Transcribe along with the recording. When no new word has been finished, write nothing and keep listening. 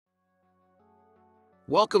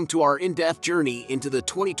Welcome to our in-depth journey into the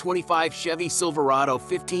 2025 Chevy Silverado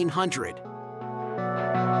 1500.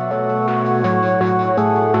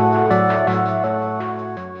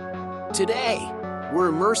 Today, we're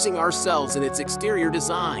immersing ourselves in its exterior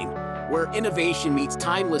design, where innovation meets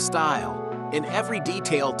timeless style, and every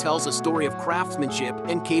detail tells a story of craftsmanship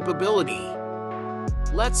and capability.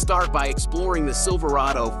 Let's start by exploring the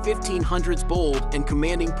Silverado 1500's bold and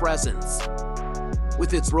commanding presence.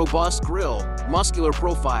 With its robust grille, muscular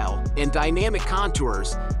profile, and dynamic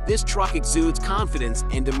contours, this truck exudes confidence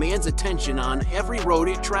and demands attention on every road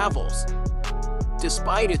it travels.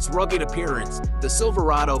 Despite its rugged appearance, the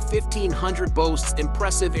Silverado 1500 boasts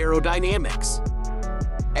impressive aerodynamics.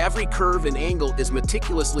 Every curve and angle is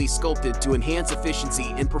meticulously sculpted to enhance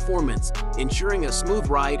efficiency and performance, ensuring a smooth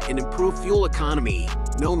ride and improved fuel economy,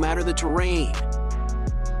 no matter the terrain.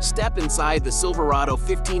 Step inside the Silverado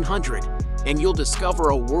 1500, and you'll discover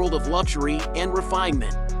a world of luxury and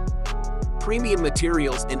refinement. Premium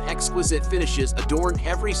materials and exquisite finishes adorn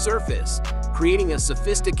every surface, creating a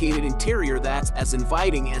sophisticated interior that's as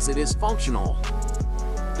inviting as it is functional.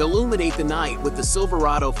 Illuminate the night with the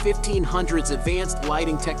Silverado 1500's advanced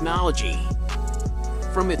lighting technology.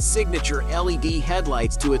 From its signature LED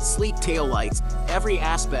headlights to its sleek taillights, every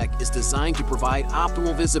aspect is designed to provide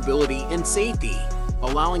optimal visibility and safety,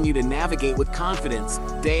 allowing you to navigate with confidence,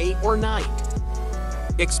 day or night.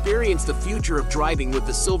 Experience the future of driving with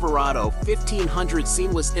the Silverado 1500's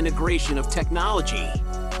seamless integration of technology.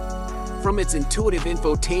 From its intuitive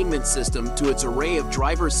infotainment system to its array of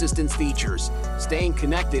driver assistance features, staying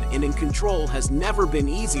connected and in control has never been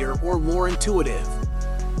easier or more intuitive.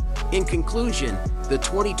 In conclusion, the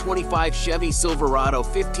 2025 Chevy Silverado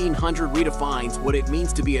 1500 redefines what it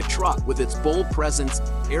means to be a truck with its bold presence,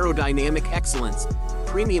 aerodynamic excellence,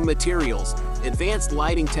 premium materials, advanced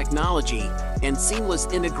lighting technology, and seamless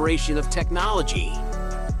integration of technology.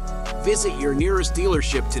 Visit your nearest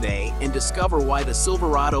dealership today and discover why the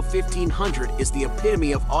Silverado 1500 is the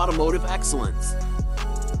epitome of automotive excellence.